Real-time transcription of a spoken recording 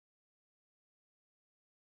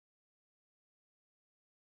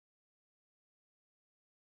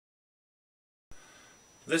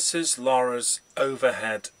This is Laura's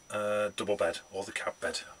overhead double bed, or the cab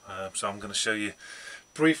bed. So I'm going to show you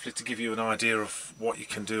briefly to give you an idea of what you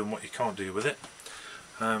can do and what you can't do with it.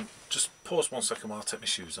 Just pause 1 second while I take my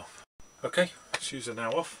shoes off. Okay, shoes are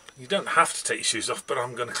now off. You don't have to take your shoes off, but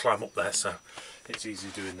I'm going to climb up there, so it's easy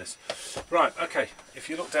doing this. Right, okay, if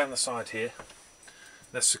you look down the side here,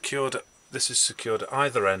 they're secured. This is secured at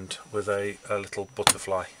either end with a little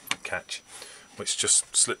butterfly catch, which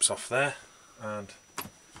just slips off there and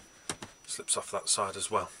slips off that side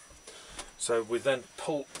as well. So we then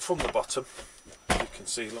pull from the bottom, as you can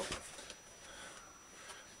see, look,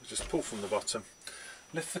 we just pull from the bottom,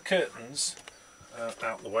 lift the curtains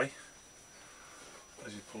out the way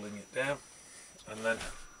as you're pulling it down, and then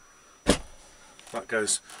that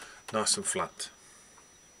goes nice and flat.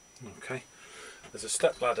 Okay, there's a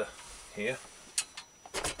step ladder here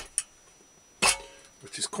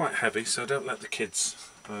which is quite heavy, so don't let the kids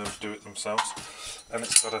do it themselves, and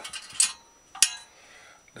it's got a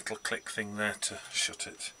little click thing there to shut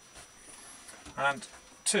it, and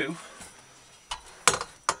two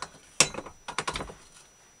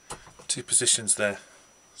positions there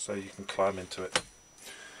so you can climb into it.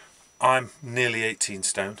 I'm nearly 18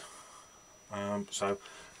 stone, so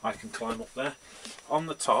I can climb up there. On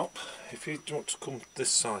the top, if you want to come this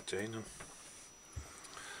side, Jane, and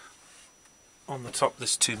on the top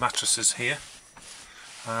there's two mattresses here,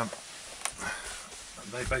 and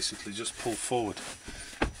they basically just pull forward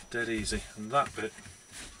dead easy, and that bit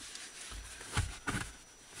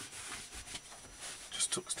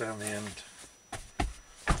just tucks down the end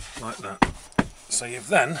like that. So you've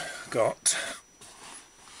then got,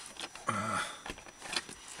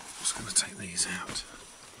 just going to take these out,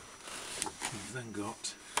 you've then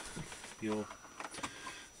got your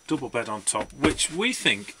double bed on top, which we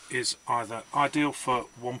think is either ideal for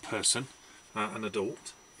one person, an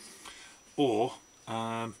adult, or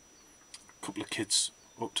a couple of kids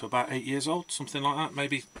up to about 8 years old, something like that.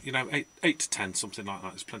 Maybe, you know, 8 to 10, something like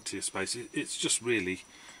that. There's plenty of space. It's just really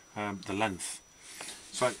the length.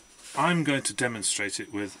 So I'm going to demonstrate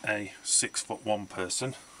it with a 6'1"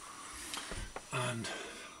 person, and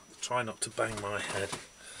try not to bang my head.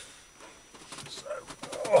 So,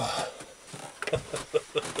 oh.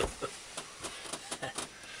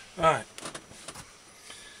 Right,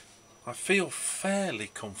 I feel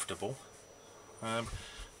fairly comfortable.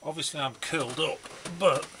 Obviously I'm curled up,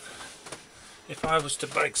 but if I was to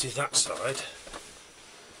bagsy that side,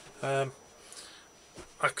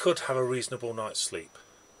 I could have a reasonable night's sleep.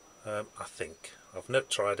 I think. I've never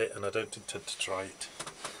tried it, and I don't intend to try it.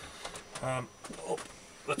 Up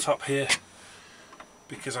the top here,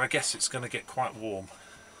 because I guess it's going to get quite warm,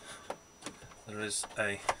 there is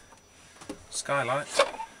a skylight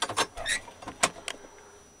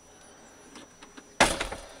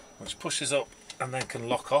which pushes up and then can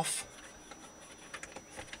lock off,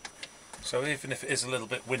 so even if it is a little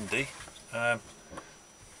bit windy, I'm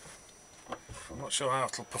not sure how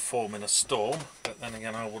it'll perform in a storm, but then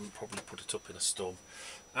again I wouldn't probably put it up in a storm.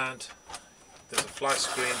 And there's a fly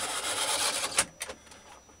screen,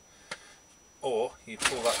 or you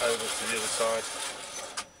pull that over to the other side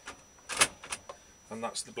and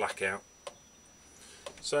that's the blackout.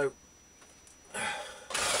 So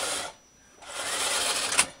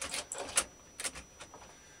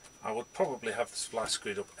I would probably have this fly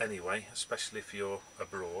screwed up anyway, especially if you're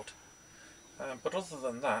abroad, but other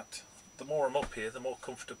than that, the more I'm up here, the more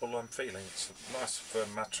comfortable I'm feeling. It's a nice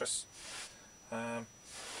firm mattress,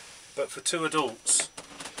 but for two adults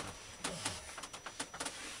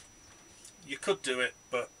you could do it,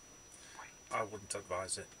 but I wouldn't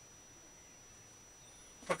advise it.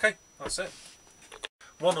 Okay, that's it.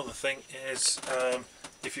 One other thing is,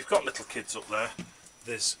 if you've got little kids up there,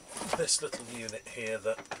 there's this little unit here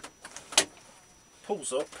that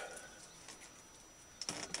pulls up,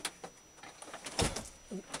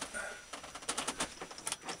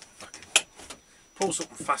 and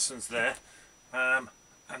fastens there, and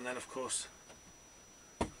then of course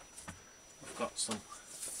we've got some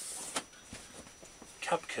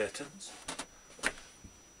cab curtains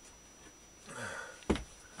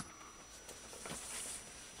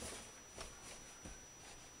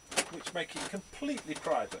which make it completely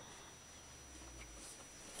private,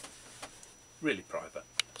 really private.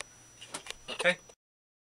 Okay.